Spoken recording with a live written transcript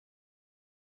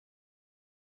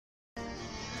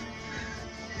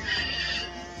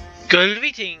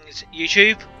Greetings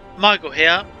YouTube, Michael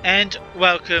here, and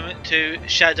welcome to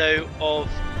Shadow of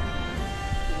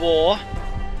War.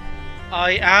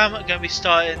 I am going to be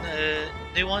starting a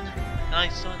new one. Can I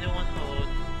start a new one or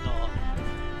not?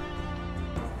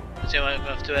 Let's see what I'm going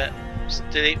to have to do it. Just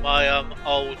delete my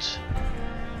old...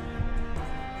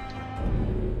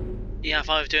 Yeah, I'm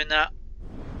fine with doing that.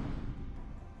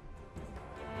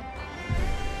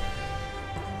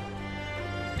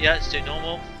 Yeah, let's do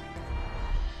normal.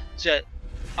 So,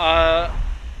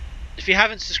 if you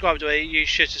haven't subscribed already, you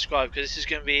should subscribe because this is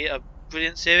going to be a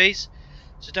brilliant series.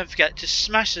 So don't forget to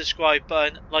smash the subscribe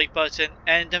button, like button,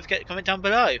 and don't forget to comment down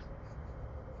below.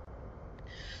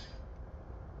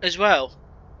 As well,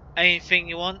 anything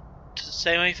you want to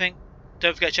say or anything,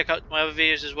 don't forget to check out my other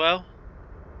videos as well.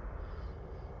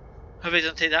 Hope it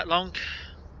doesn't take that long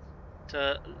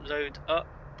to load up.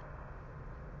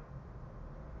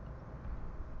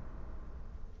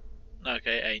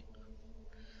 Okay, it ain't.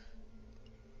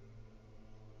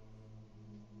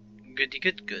 Goody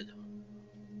good.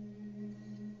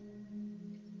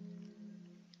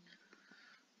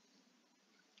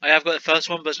 I have got the first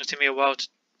one, but it's going to take me a while to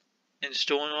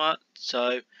install and all that,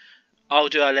 so I'll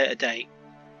do it at a later date.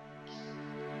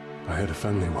 I had a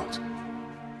family once.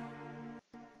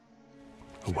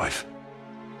 A wife.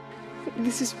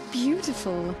 This is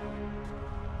beautiful.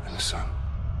 And a son.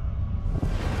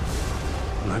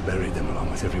 And I buried them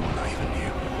along with everyone I even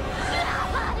knew.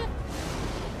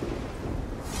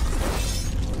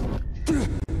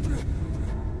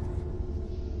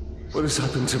 What has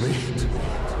happened to me?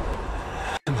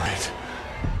 I'm right.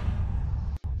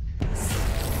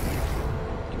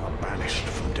 You are banished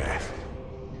from death.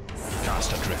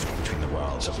 Cast adrift between the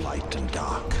worlds of light and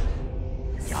dark.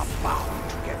 You are bound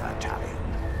together, Talion.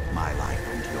 My life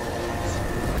and yours.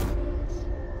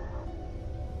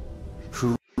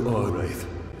 Who are Wraith?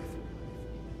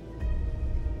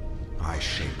 I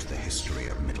shaped the history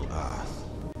of Middle-earth.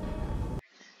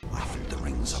 I filled the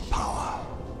rings of power.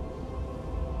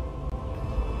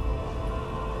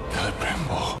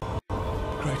 Celebrimbor,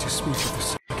 greatest speech of the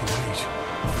Second Age.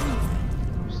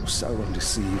 Sauron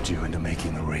deceived you into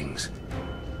making the rings.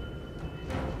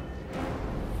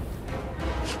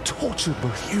 He tortured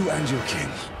both you and your kin.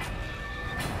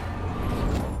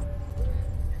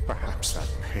 Perhaps that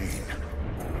pain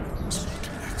was not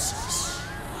in excess.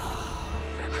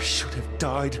 I should have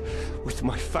died with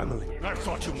my family. I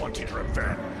thought you wanted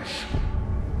revenge.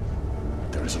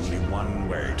 There is only one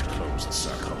way to close the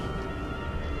circle.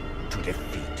 To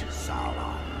defeat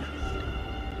Sauron.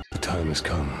 The time has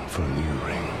come for a new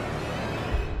ring.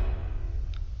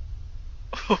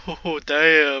 Oh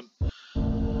damn.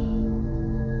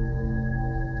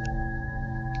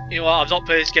 You know what, I've not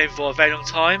played this game for a very long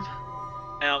time,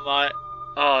 and I'm like,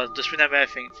 oh, just remember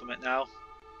everything from it now.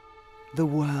 The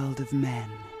world of men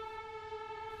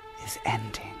is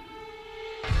ending.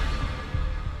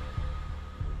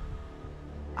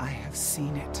 I have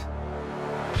seen it.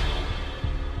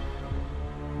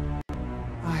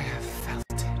 I have felt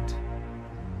it.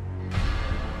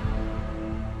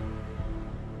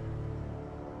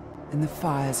 In the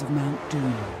fires of Mount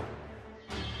Doom,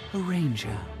 a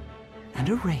ranger and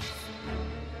a wraith,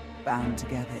 bound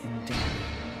together in death,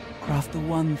 craft the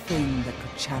one thing that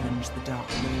could challenge the Dark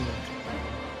Lord.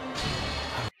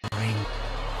 A ring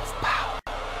of power.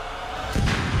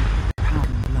 Power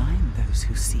can blind those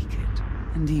who seek it,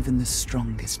 and even the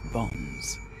strongest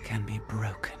bonds can be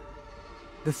broken.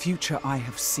 The future I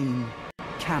have seen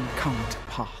can come to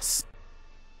pass.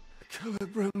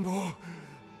 Celebrimbor.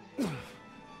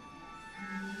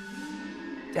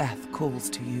 Death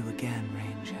calls to you again,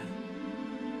 Ranger.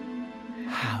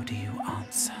 How do you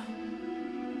answer?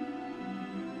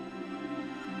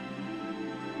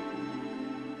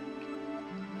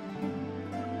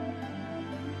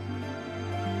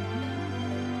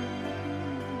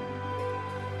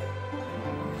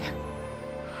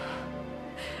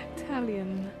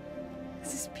 Talion,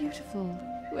 this is beautiful.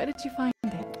 Where did you find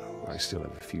it? I still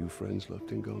have a few friends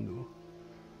left in Gondor.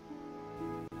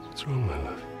 What's wrong, my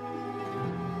love?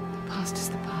 The past is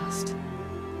the past.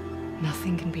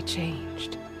 Nothing can be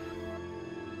changed.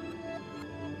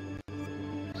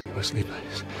 We must leave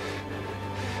this.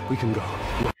 We can go.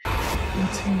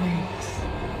 You're too late.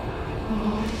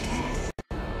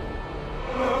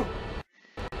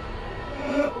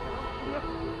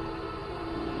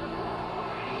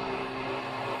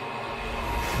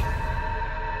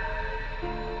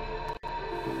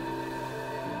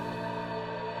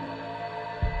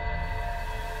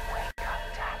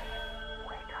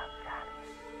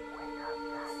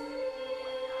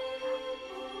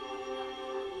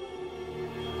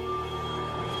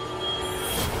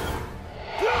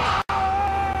 Oh,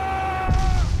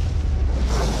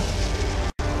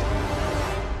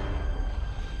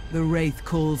 the Wraith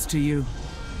calls to you,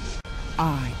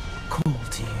 I call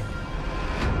to you.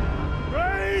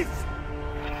 Wraith!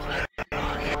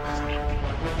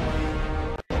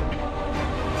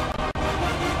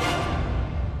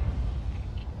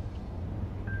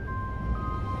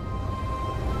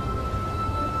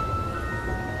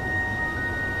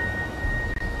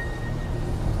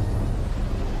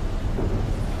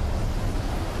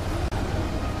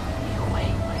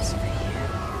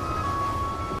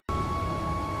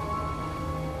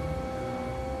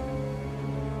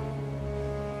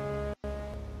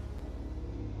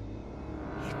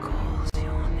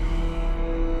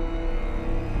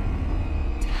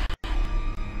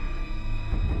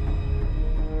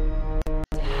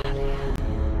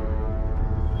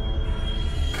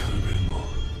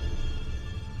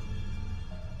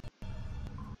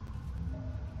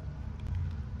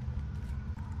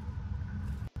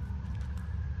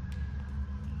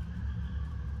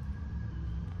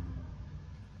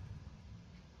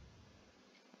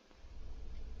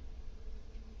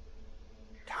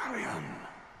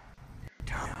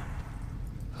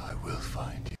 I will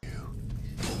find you.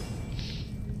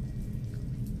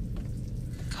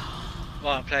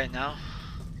 Right, I'm playing now.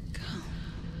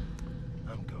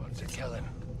 I'm going to kill him.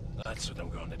 That's what I'm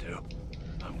going to do.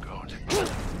 I'm going to kill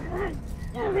him.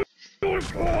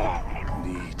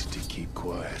 Need to keep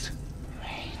quiet.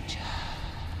 Ranger.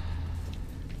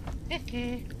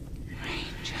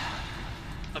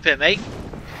 Up here, mate.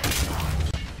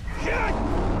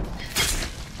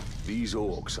 These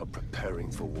orcs are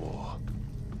preparing for war.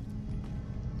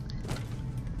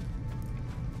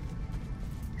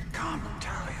 Come,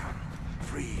 Talion.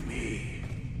 Free me.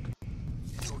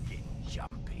 You're getting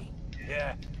jumpy.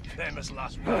 Yeah, famous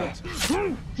last words.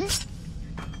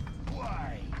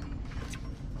 Why?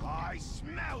 I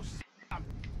smell something.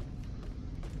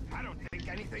 I don't think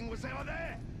anything was ever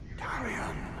there.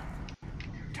 Talion.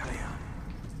 Talion.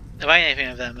 There ain't anything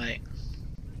over there, mate.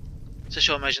 It's just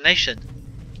your imagination.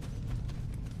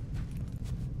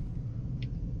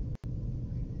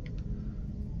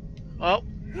 Well,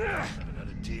 I haven't had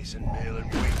a decent meal in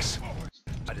weeks.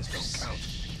 I just don't count.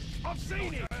 I've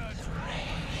seen it.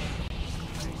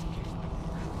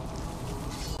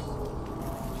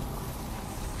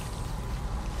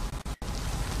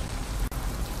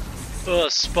 oh,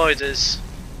 spiders.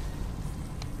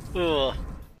 Oh.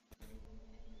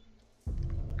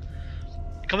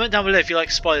 Comment down below if you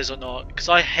like spiders or not, because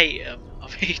I hate them. I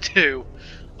really do.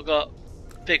 I've got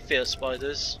big fear of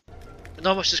spiders. But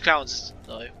not much as clowns,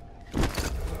 though.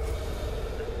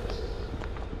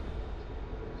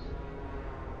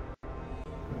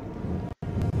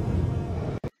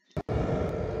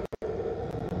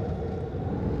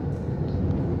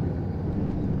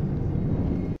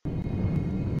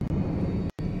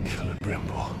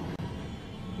 Celebrimbor.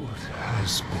 What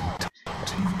has been done?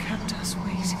 You've kept us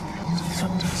waiting.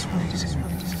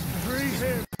 Free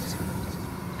him.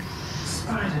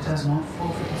 Spider does not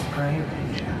forfeit his prey,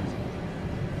 Ranger.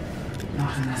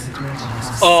 Not unless it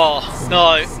returns. Oh,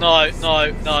 no,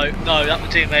 that would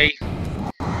do me.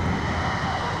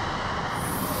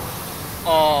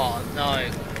 Oh, no.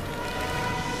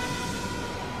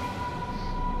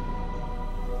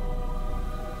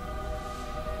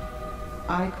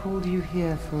 I called you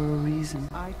here for a reason.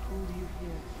 I called you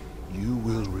here. You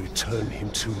will return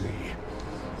him to me.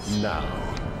 Now.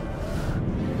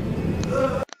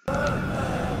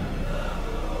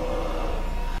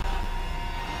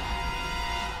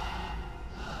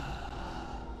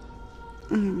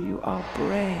 You are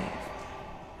brave.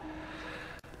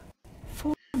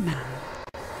 For a man.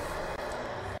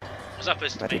 What's that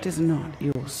supposed to But be? it is not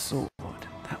your sword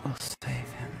that will save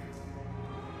him.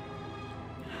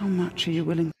 How much are you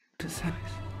willing to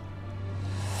sacrifice?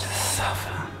 To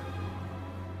suffer.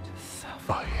 To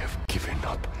suffer. I have given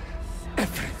up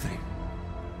everything.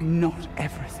 Not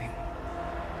everything.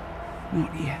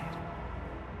 Not yet.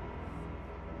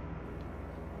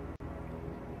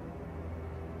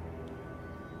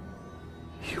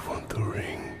 You want the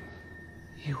ring?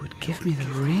 You would give me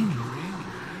the ring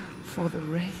for the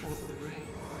Wraith.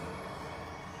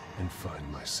 And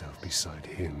find myself beside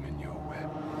him in your web.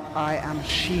 I am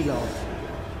Shelob,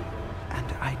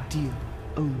 and I deal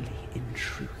only in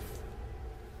truth.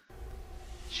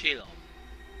 Sheila.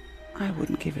 I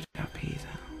wouldn't give it up either.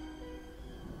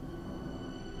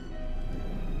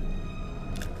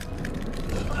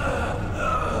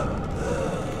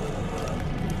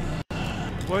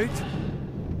 Wait.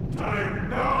 Time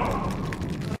now.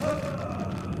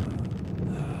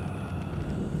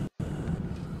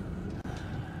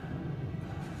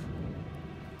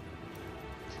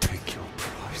 Take your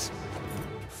price.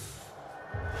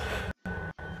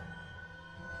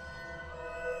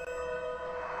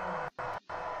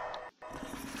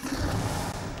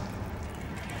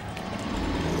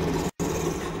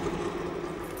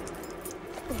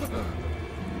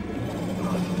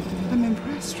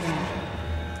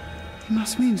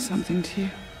 must mean something to you.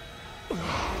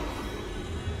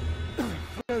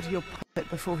 Go to your puppet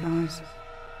before your eyes.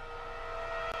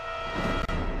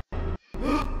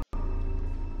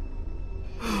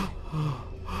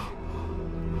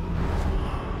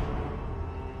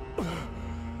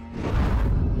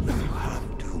 You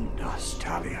have doomed us,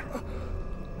 Talion.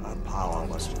 Her power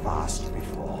was vast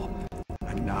before,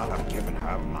 and now I've given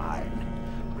her mine.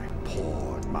 I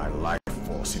poured my life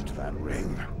force into that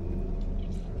ring.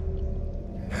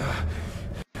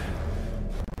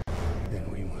 Then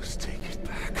we must take it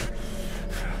back.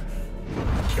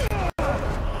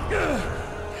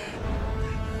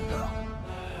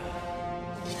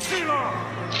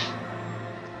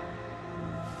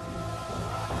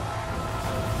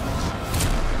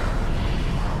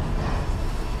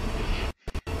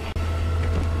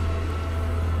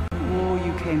 The war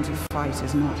you came to fight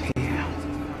is not here.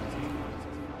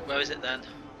 Where is it then?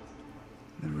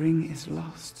 The ring is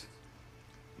lost.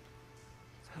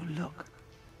 So look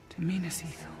to Minas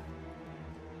Ithil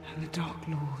and the Dark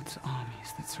Lord's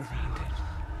armies that surround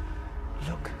it.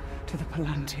 Look to the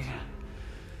Palantir.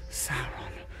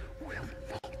 Sauron will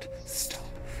not stop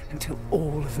until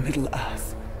all of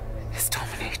Middle-earth is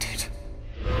dominated.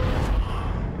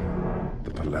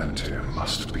 The Palantir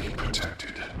must be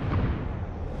protected.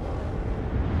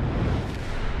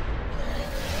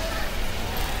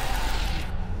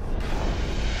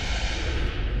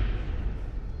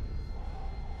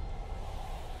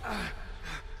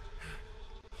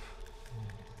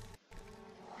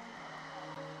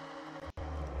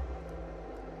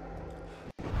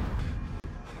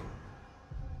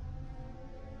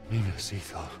 Minas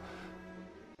Ithil.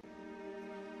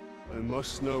 I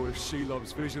must know if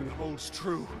Shelob's vision holds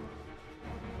true.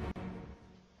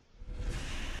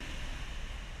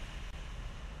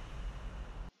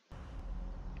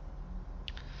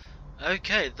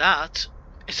 Okay, that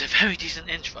is a very decent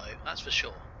intro, that's for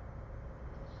sure.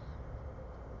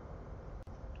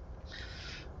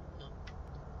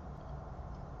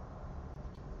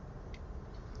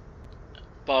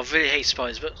 But I really hate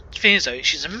spiders, but the thing is though,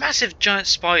 she's a massive giant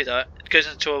spider that goes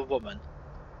into a woman.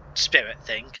 Spirit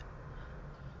thing.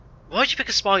 Why'd you pick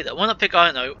a spider? Why not pick,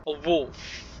 I don't know, a wolf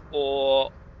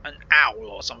or an owl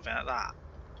or something like that?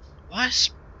 Why a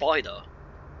spider?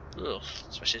 Ugh,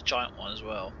 especially a giant one as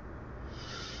well.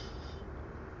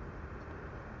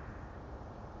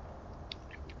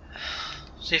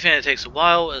 So you think it takes a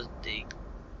while as the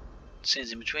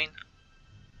scenes in between?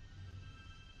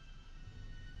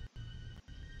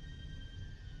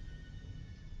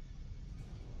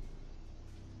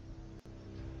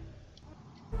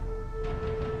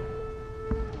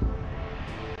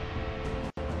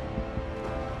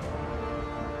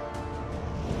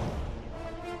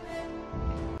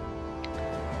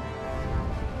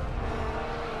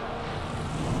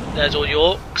 There's all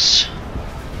your orcs.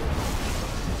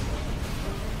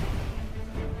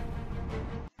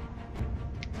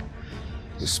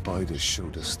 The spiders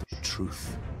showed us the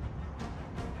truth.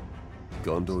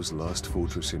 Gondor's last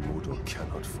fortress in Mordor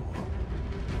cannot fall.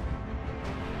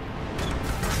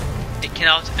 It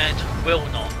cannot and will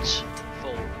not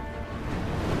fall.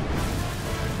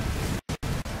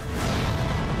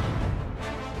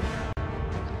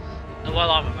 Not while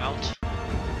I'm about.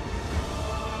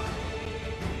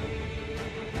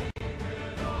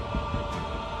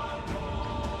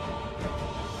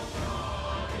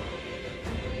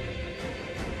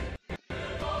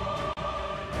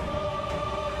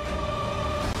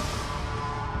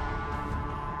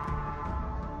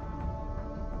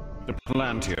 The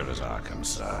Palantir is our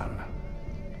concern.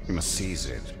 We must seize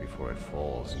it before it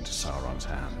falls into Sauron's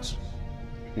hands.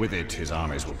 With it, his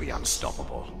armies will be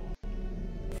unstoppable.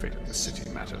 The fate of the city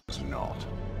matters not.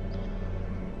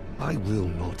 I will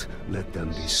not let them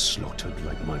be slaughtered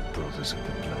like my brothers at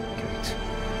the Black Gate.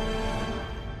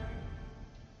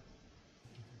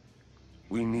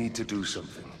 We need to do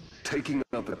something. Taking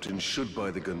up Epton should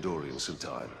buy the Gondorians some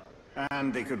time.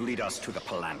 And they could lead us to the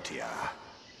Palantir.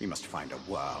 We must find a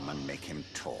worm and make him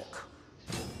talk.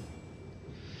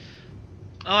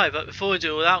 Alright, but before we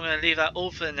do all that, I'm going to leave that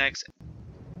all for the next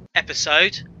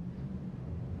episode.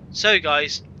 So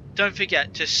guys, don't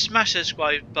forget to smash the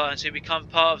subscribe button to become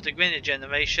part of the Greener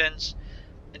Generations.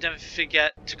 And don't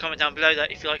forget to comment down below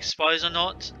that if you like spiders or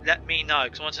not. Let me know,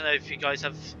 because I want to know if you guys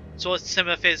have sort of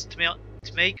similar fears to me,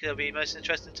 because it'll be most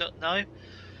interesting to know.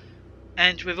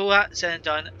 And with all that said and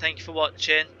done, thank you for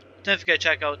watching. Don't forget to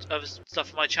check out other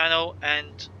stuff on my channel,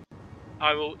 and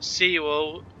I will see you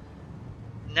all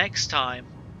next time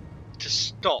to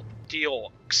stop the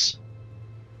orcs.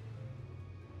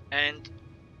 And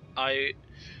I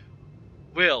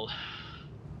will,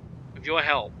 with your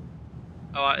help,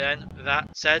 Alright then, with that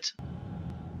said,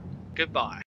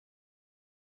 goodbye.